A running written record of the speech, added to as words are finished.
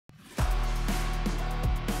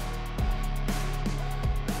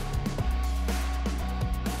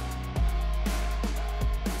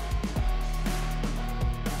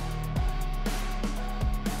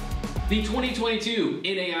The 2022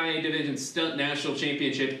 NAIA Division Stunt National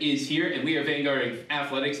Championship is here, and we at Vanguard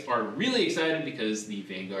Athletics are really excited because the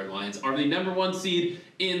Vanguard Lions are the #1 seed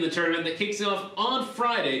in the tournament that kicks off on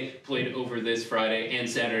Friday, played over this Friday and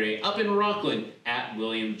Saturday up in Rockland at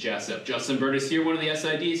William Jessup. Justin Bird is here, one of the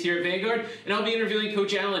SIDs here at Vanguard, and I'll be interviewing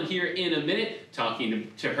Coach Allen here in a minute,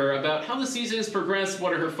 talking to her about how the season has progressed,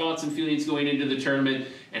 what are her thoughts and feelings going into the tournament,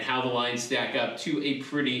 and how the Lions stack up to a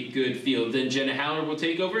pretty good field. Then Jenna Haller will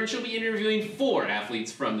take over, and she'll be interviewing 4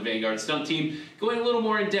 athletes from the Vanguard Stunt team, going a little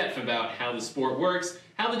more in depth about how the sport works,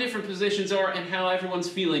 how the different positions are, and how everyone's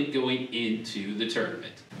feeling going into the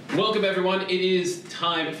tournament. Welcome everyone, it is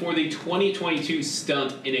time for the 2022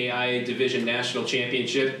 Stunt NAIA Division National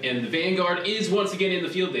Championship, and the Vanguard is once again in the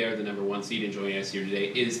field. They are the #1 seed, and joining us here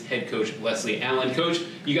today is head coach Leslie Allen. Coach,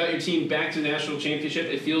 you got your team back to the National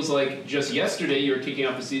Championship. It feels like just yesterday you were kicking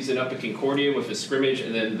off the season up at Concordia with a scrimmage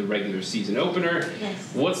and then the regular season opener. Yes.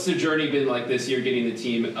 What's the journey been like this year getting the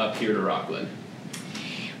team up here to Rockland?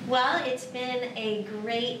 Well, it's been a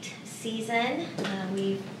great season.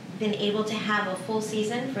 We've been able to have a full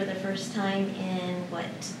season for the first time in,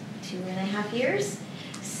 2.5 years.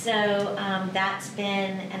 So that's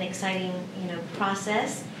been an exciting,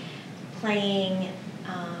 process. Playing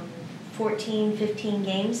 14, 15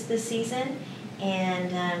 games this season,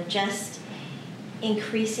 and just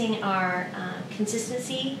increasing our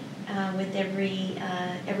consistency with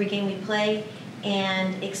every game we play,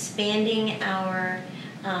 and expanding our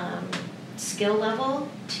skill level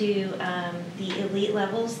to the elite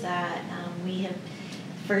levels that we have.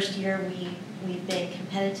 First year we've been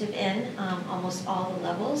competitive in almost all the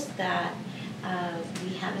levels that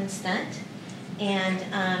we have in stunt, and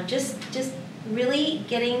just really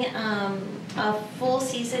getting a full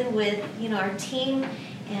season with our team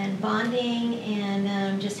and bonding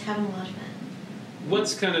and just having a lot of fun.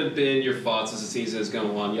 What's kind of been your thoughts as the season has gone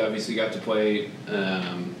along? You obviously got to play,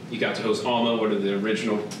 you got to host Alma, one of the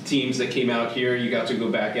original teams that came out here. You got to go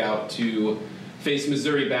back out to face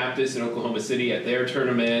Missouri Baptist in Oklahoma City at their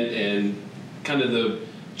tournament, and kind of the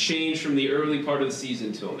change from the early part of the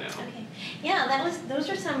season till now. Okay. Yeah, those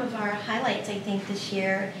are some of our highlights, I think, this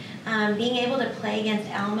year. Being able to play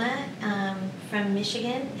against Alma from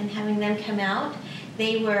Michigan and having them come out.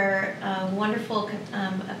 They were wonderful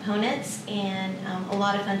opponents and a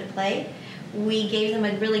lot of fun to play. We gave them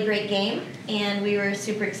a really great game, and we were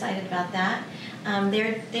super excited about that.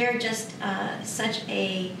 They're just such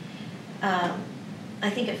a, I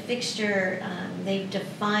think, a fixture. They've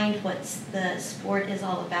defined what the sport is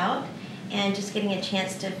all about, and just getting a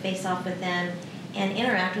chance to face off with them and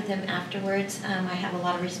interact with them afterwards. I have a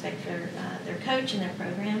lot of respect for their coach and their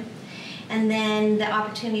program. And then the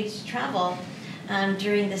opportunity to travel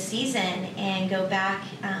during the season and go back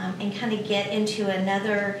and kind of get into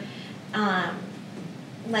another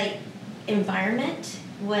environment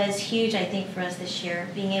was huge, I think, for us this year.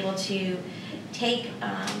 Being able to take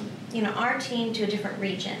our team to a different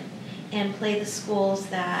region and play the schools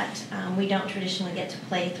that we don't traditionally get to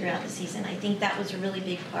play throughout the season. I think that was a really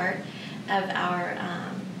big part of our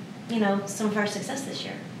some of our success this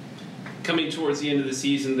year. Coming towards the end of the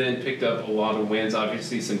season, then picked up a lot of wins.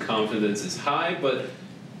 Obviously, some confidence is high, but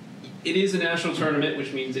it is a national tournament,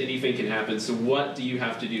 which means anything can happen. So what do you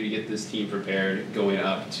have to do to get this team prepared going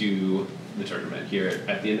up to the tournament here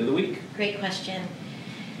at the end of the week? Great question.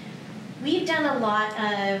 We've done a lot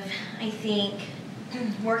of, I think,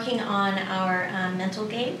 working on our mental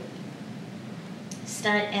game,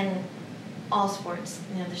 stunt, and all sports.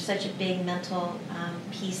 There's such a big mental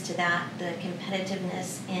piece to that, the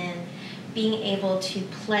competitiveness and being able to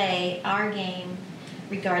play our game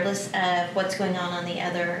regardless of what's going on the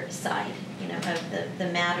other side, of the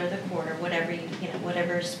mat or the court or whatever,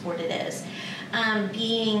 whatever sport it is.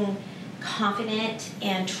 Being confident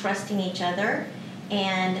and trusting each other,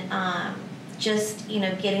 and just,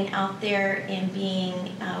 getting out there and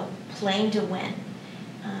being, playing to win.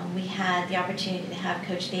 We had the opportunity to have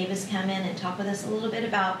Coach Davis come in and talk with us a little bit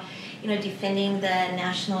about, defending the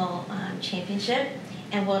national championship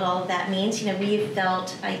and what all of that means. We have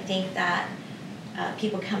felt, I think, that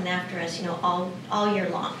people coming after us, all year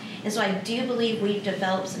long. And so I do believe we've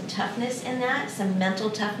developed some toughness in that, some mental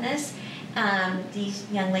toughness. These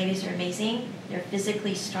young ladies are amazing. They're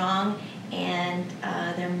physically strong, and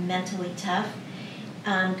they're mentally tough.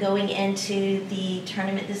 Going into the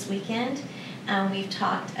tournament this weekend, we've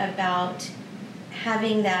talked about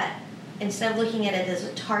having that, instead of looking at it as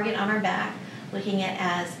a target on our back, looking at it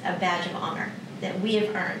as a badge of honor that we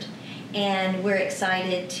have earned. And we're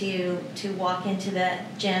excited to walk into the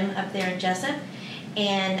gym up there in Jessup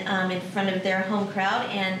and in front of their home crowd,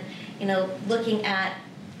 and looking at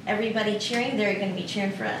everybody cheering, they're going to be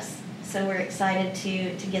cheering for us. So we're excited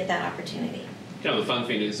to get that opportunity. You know, the fun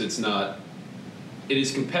thing is it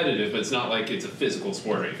is competitive, but it's not like it's a physical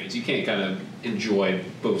sport or anything. So you can't kind of enjoy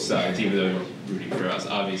both sides, even though you're rooting for us,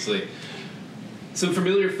 obviously. Some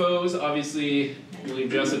familiar foes, obviously. William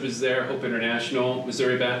Jessup is there, Hope International,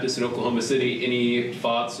 Missouri Baptist, and Oklahoma City. Any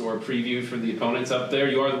thoughts or preview for the opponents up there?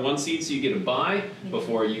 You are the 1 seed, so you get a bye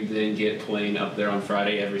before you then get playing up there on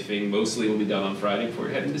Friday. Everything mostly will be done on Friday before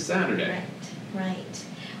you're heading to Saturday. Right.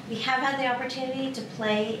 We have had the opportunity to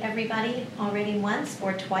play everybody already once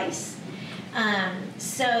or twice.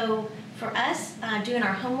 So for us, doing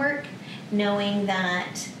our homework, knowing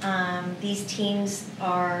that these teams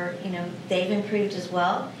are, they've improved as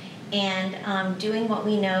well, and doing what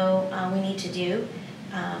we know we need to do,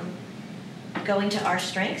 going to our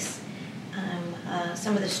strengths.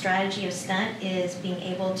 Some of the strategy of STUNT is being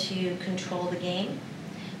able to control the game.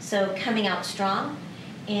 So coming out strong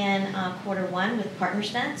in quarter one with partner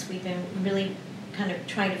stunts, we've been really kind of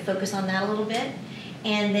trying to focus on that a little bit.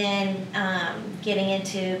 And then getting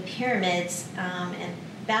into pyramids and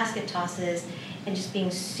basket tosses and just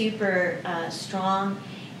being super strong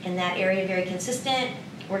in that area, very consistent,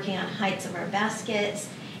 working on heights of our baskets.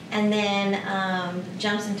 And then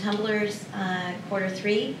jumps and tumblers, quarter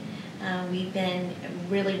three. We've been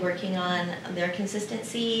really working on their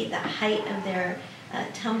consistency, the height of their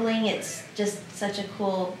tumbling. It's just such a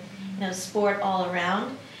cool, sport all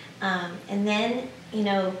around. And then,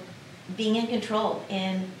 being in control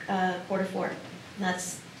in quarter four.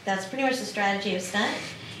 That's pretty much the strategy of STUNT,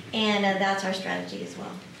 and that's our strategy as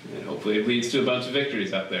well. And hopefully it leads to a bunch of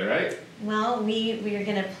victories up there, right? Well, we are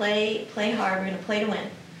going to play hard. We're going to play to win.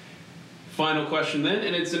 Final question then,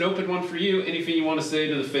 and it's an open one for you. Anything you want to say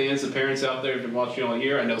to the fans, the parents out there who've been watching all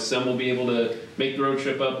year? I know some will be able to make the road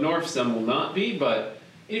trip up north, some will not be, but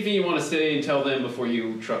anything you want to say and tell them before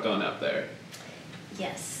you truck on up there?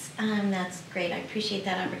 Yes. That's great. I appreciate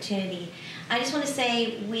that opportunity. I just want to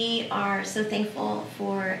say we are so thankful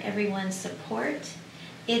for everyone's support.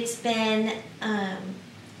 It's been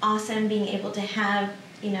awesome being able to have,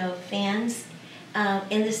 fans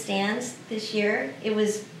in the stands this year. It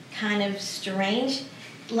was kind of strange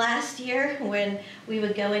last year when we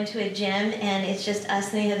would go into a gym and it's just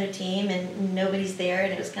us and the other team and nobody's there,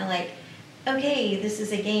 and it was kind of like, okay, this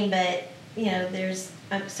is a game, but there's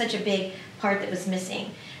such a big part that was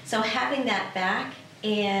missing. So having that back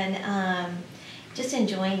and just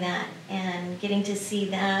enjoying that and getting to see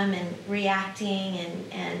them and reacting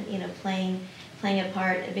and playing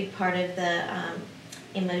a big part of the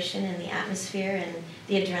emotion and the atmosphere and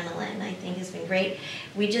the adrenaline, I think, has been great.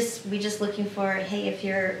 We just looking for, hey, if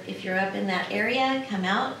you're up in that area, come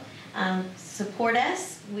out, support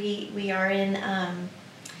us. We are in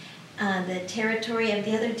the territory of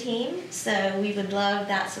the other team, so we would love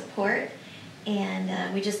that support.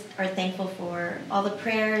 And we just are thankful for all the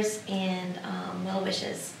prayers and well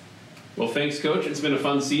wishes. Well, thanks, Coach. It's been a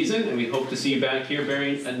fun season, and we hope to see you back here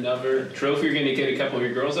bearing another trophy. You're going to get a couple of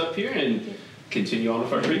your girls up here and continue on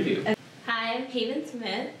with our preview. Hi, I'm Hayvyn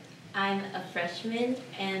Smith. I'm a freshman,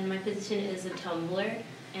 and my position is a tumbler,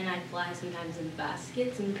 and I fly sometimes in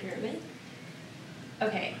baskets and pyramid.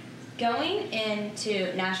 Okay, going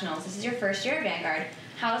into nationals, this is your first year at Vanguard.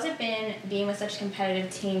 How has it been being with such a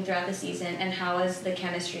competitive team throughout the season, and how has the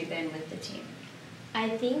chemistry been with the team? I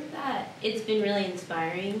think that it's been really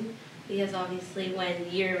inspiring because obviously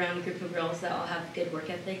when you're around a group of girls that all have good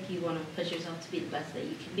work ethic, you want to push yourself to be the best that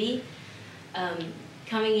you can be.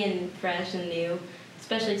 Coming in fresh and new,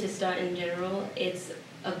 especially to STUNT in general, it's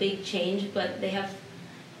a big change, but they have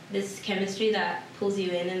this chemistry that pulls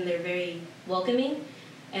you in, and they're very welcoming,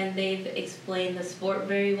 and they've explained the sport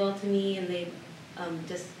very well to me, and they've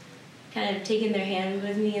just kind of taken their hand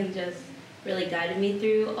with me and just really guided me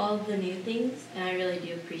through all of the new things, and I really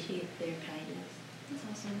do appreciate their kindness. That's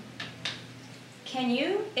awesome. Can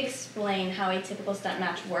you explain how a typical STUNT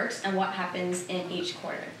match works and what happens in each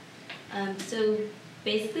quarter? So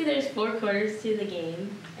basically there's 4 quarters to the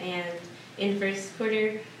game, and in first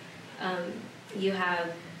quarter you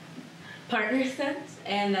have partner stunts,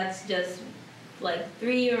 and that's just like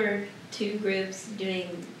 3 or 2 groups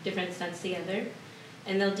doing different stunts together.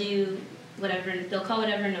 And they'll call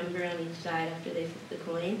whatever number on each side after they flip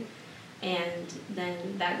the coin, and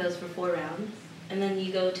then that goes for 4 rounds. And then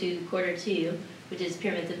you go to quarter 2, which is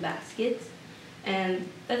pyramids and baskets, and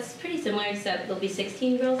that's pretty similar, except there'll be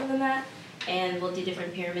 16 girls in the mat, and we'll do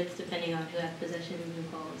different pyramids depending on who has possession and who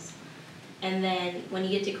calls. And then when you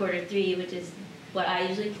get to quarter 3, which is what I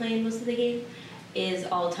usually play in most of the game, is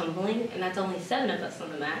all tumbling, and that's only 7 of us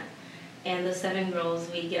on the mat. And the 7 girls,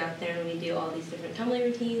 we get out there and we do all these different tumbling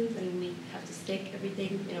routines, and we have to stick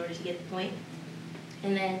everything in order to get the point.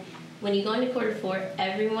 And then when you go into quarter 4,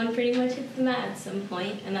 everyone pretty much hits the mat at some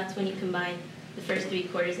point, and that's when you combine the first 3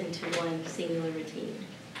 quarters into one singular routine.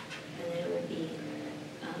 And then it would be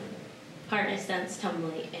partner stunts,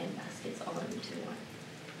 tumbling, and baskets all into one.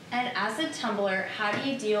 And as a tumbler, how do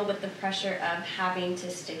you deal with the pressure of having to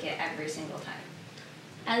stick it every single time?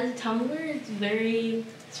 As a tumbler, it's very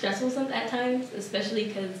stressful at times, especially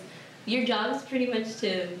because your job is pretty much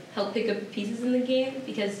to help pick up the pieces in the game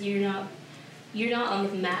because you're not on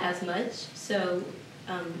the mat as much. So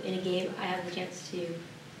in a game, I have the chance to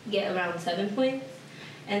get around 7 points,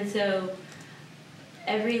 and so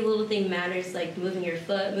every little thing matters, like moving your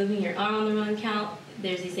foot, moving your arm on the run count.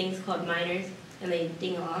 There's these things called minors, and they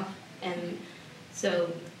ding off, and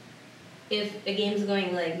so if a game's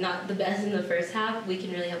going like not the best in the first half, we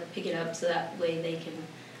can really help pick it up so that way they can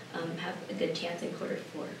have a good chance in quarter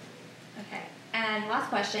 4. Okay, and last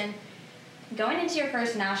question. Going into your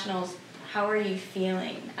first nationals, how are you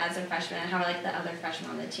feeling as a freshman, and how are like the other freshmen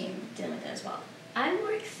on the team dealing with it as well? I'm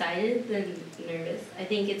more excited than nervous. I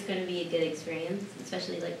think it's going to be a good experience,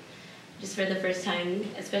 especially like just for the first time.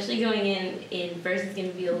 Especially going in first is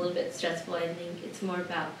going to be a little bit stressful. I think it's more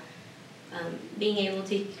about being able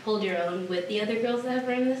to hold your own with the other girls that have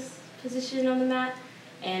run this position on the mat,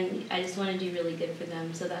 and I just want to do really good for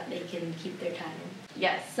them so that they can keep their title.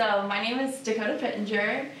 Yes, so my name is Dakota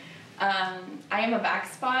Pittenger. I am a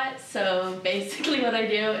back spot, so basically what I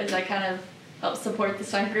do is I kind of help support the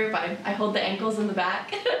stunt group. I hold the ankles in the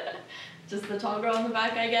back, just the tall girl in the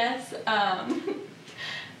back, I guess.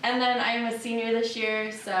 And then I am a senior this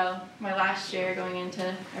year, so my last year going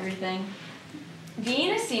into everything.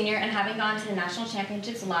 Being a senior and having gone to the national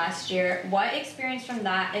championships last year, what experience from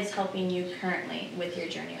that is helping you currently with your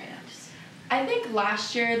journey right now? I think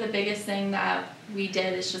last year the biggest thing that we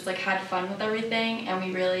did is just like had fun with everything, and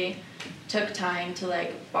we really took time to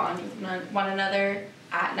like bond with one another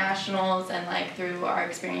at nationals and like through our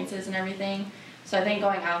experiences and everything. So I think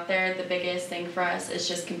going out there, the biggest thing for us is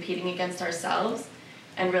just competing against ourselves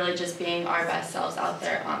and really just being our best selves out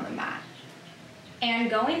there on the mat.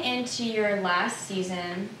 And going into your last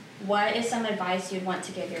season, what is some advice you'd want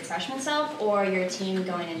to give your freshman self or your team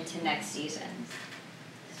going into next season?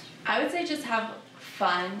 I would say just have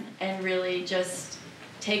fun and really just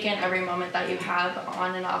take in every moment that you have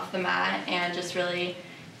on and off the mat, and just really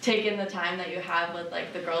take in the time that you have with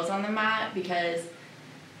like the girls on the mat, because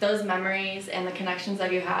those memories and the connections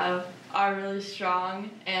that you have are really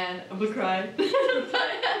strong. And I'm gonna cry.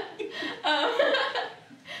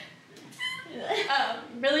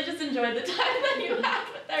 Really just enjoy the time that you have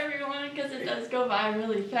with everyone, because it does go by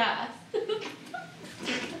really fast.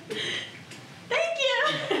 Thank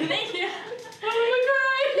you! Thank you. I'm gonna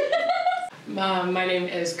cry. My name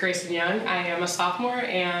is Graysen Young. I am a sophomore,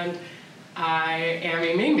 and I am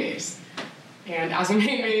a main base. And as a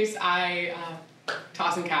main base, I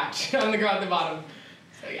toss and catch on the girl at the bottom.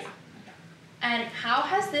 So yeah. And how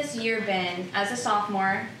has this year been as a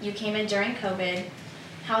sophomore? You came in during COVID.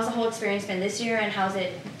 How's the whole experience been this year, and how's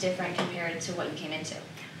it different compared to what you came into?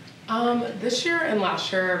 This year and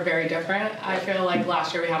last year are very different. I feel like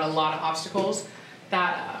last year we had a lot of obstacles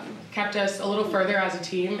that kept us a little further as a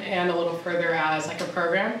team and a little further as like a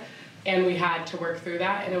program, and we had to work through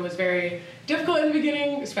that, and it was very difficult in the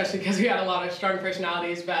beginning, especially because we had a lot of strong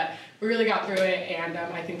personalities, but we really got through it, and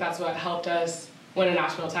I think that's what helped us win a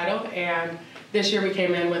national title. And this year we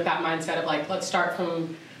came in with that mindset of like, let's start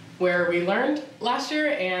from where we learned last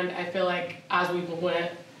year, and I feel like as we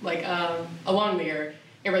went like along the year,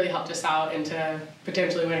 it really helped us out into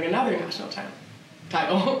potentially winning another national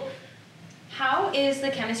title. How is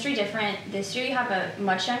the chemistry different? This year you have a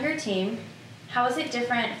much younger team. How is it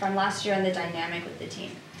different from last year and the dynamic with the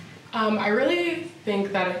team? I really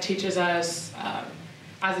think that it teaches us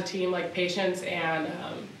as a team like patience and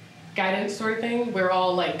guidance sort of thing. We're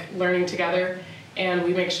all like learning together, and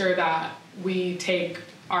we make sure that we take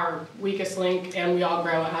our weakest link and we all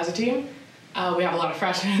grow as a team. We have a lot of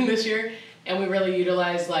freshmen this year, and we really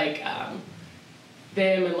utilize like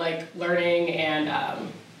them and like learning and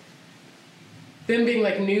them being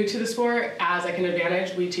like new to the sport as like an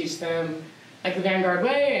advantage. We teach them like the Vanguard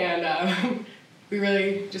way, and we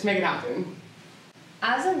really just make it happen.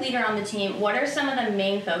 As a leader on the team, what are some of the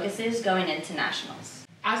main focuses going into nationals?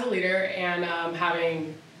 As a leader and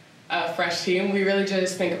having a fresh team, we really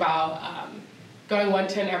just think about going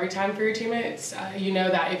 110 every time for your teammates. You know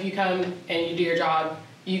that if you come and you do your job,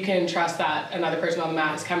 you can trust that another person on the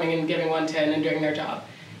mat is coming and giving 110 and doing their job.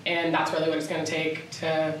 And that's really what it's going to take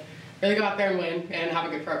to really go out there and win and have a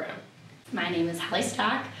good program. My name is Hallie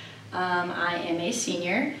Stack. I am a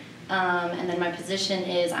senior. And then my position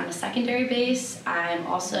is I'm a secondary base. I'm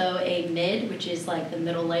also a mid, which is like the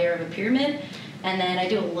middle layer of a pyramid. And then I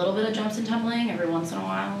do a little bit of jumps and tumbling every once in a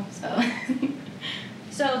while, so.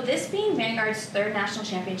 So this being Vanguard's third national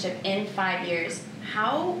championship in 5 years,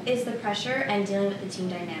 how is the pressure and dealing with the team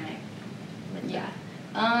dynamic? Yeah,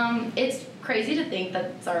 it's crazy to think that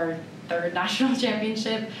it's our third national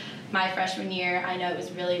championship. My freshman year, I know it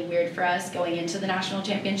was really weird for us going into the national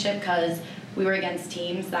championship because we were against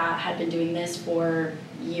teams that had been doing this for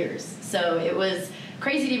years. So it was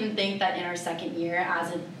crazy to even think that in our second year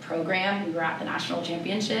as a program, we were at the national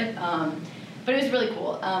championship. But it was really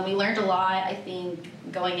cool. We learned a lot. I think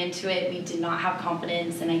going into it, we did not have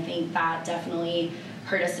confidence, and I think that definitely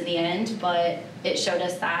hurt us in the end, but it showed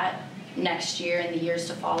us that next year and the years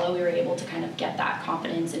to follow, we were able to kind of get that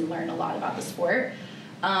confidence and learn a lot about the sport.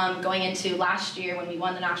 Going into last year when we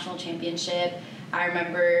won the national championship, I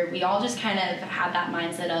remember we all just kind of had that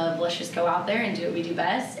mindset of let's just go out there and do what we do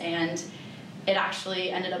best, and it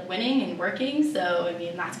actually ended up winning and working, so I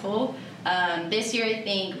mean that's cool. This year I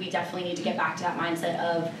think we definitely need to get back to that mindset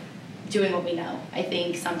of doing what we know. I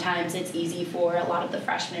think sometimes it's easy for a lot of the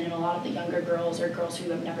freshmen and a lot of the younger girls or girls who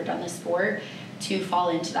have never done this sport to fall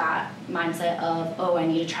into that mindset of, oh, I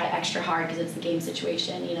need to try extra hard because it's the game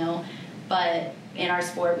situation, you know. But in our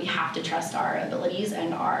sport, we have to trust our abilities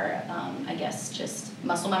and our, I guess, just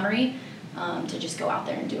muscle memory to just go out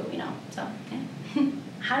there and do what we know. So, yeah.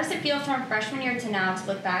 How does it feel from freshman year to now to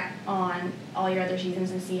look back on all your other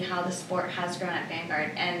seasons and see how the sport has grown at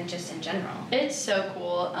Vanguard and just in general? It's so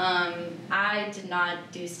cool. I did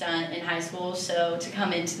not do stunt in high school, so to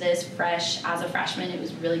come into this fresh as a freshman, it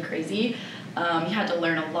was really crazy. You had to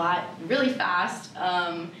learn a lot really fast.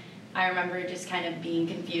 I remember just kind of being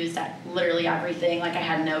confused at literally everything, like I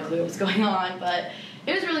had no clue what was going on, but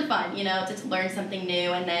it was really fun, you know, to learn something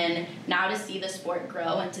new, and then now to see the sport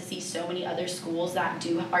grow and to see so many other schools that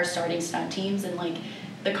are starting stunt teams, and like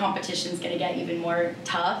the competition's gonna get even more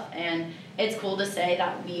tough, and it's cool to say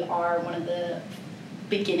that we are one of the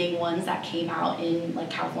beginning ones that came out in like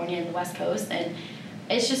California and the West Coast, and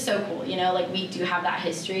it's just so cool, you know, like we do have that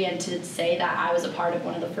history, and to say that I was a part of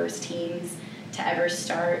one of the first teams to ever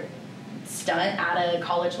start stunt at a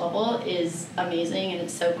college level is amazing, and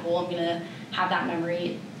it's so cool. I'm gonna have that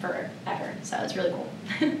memory forever, so it's really cool.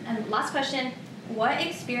 And last question, what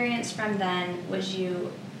experience from then was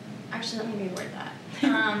you, actually let me reword that.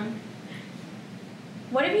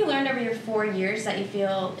 What have you learned over your 4 years that you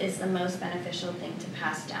feel is the most beneficial thing to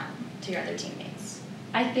pass down to your other teammates?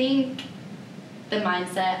 I think the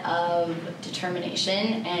mindset of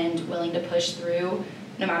determination and willing to push through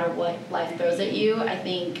no matter what life throws at you. I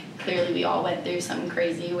think clearly we all went through something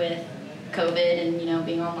crazy with COVID and, you know,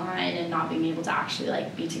 being online and not being able to actually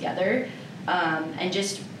like be together, and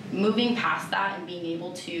just moving past that and being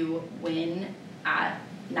able to win at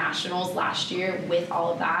nationals last year with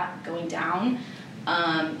all of that going down,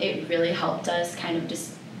 it really helped us kind of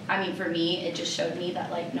just, I mean, for me, it just showed me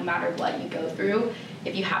that like no matter what you go through,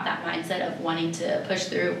 if you have that mindset of wanting to push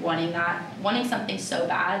through, wanting something so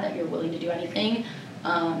bad that you're willing to do anything,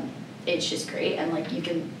 it's just great, and like you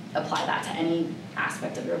can apply that to any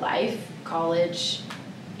aspect of your life. College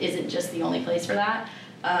isn't just the only place for that.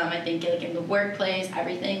 I think like in the workplace,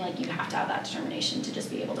 everything, like you have to have that determination to just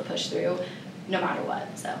be able to push through no matter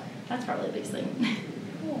what. So that's probably the biggest thing.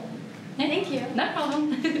 Cool. Thank you. No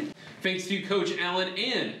problem. Thanks to Coach Allen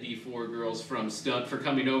and the 4 girls from Stunt for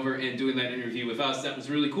coming over and doing that interview with us. That was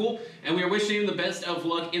really cool. And we are wishing them the best of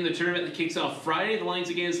luck in the tournament that kicks off Friday. The Lions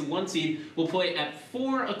against 1 seed will play at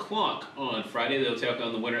 4 o'clock on Friday. They'll take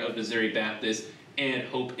on the winner of Missouri Baptist and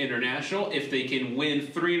Hope International. If they can win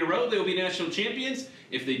 3 in a row, they will be national champions.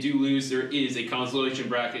 If they do lose, there is a consolation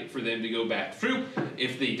bracket for them to go back through.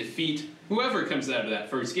 If they defeat whoever comes out of that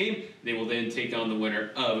first game, they will then take on the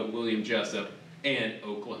winner of William Jessup and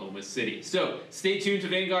Oklahoma City. So stay tuned to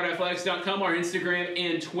VanguardAthletics.com, our Instagram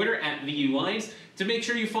and Twitter at VU Lions to make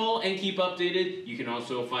sure you follow and keep updated. You can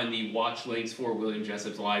also find the watch links for William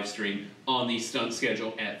Jessup's live stream on the stunt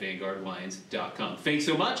schedule at VanguardLions.com. Thanks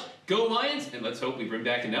so much. Go Lions, and let's hope we bring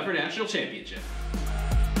back another national championship.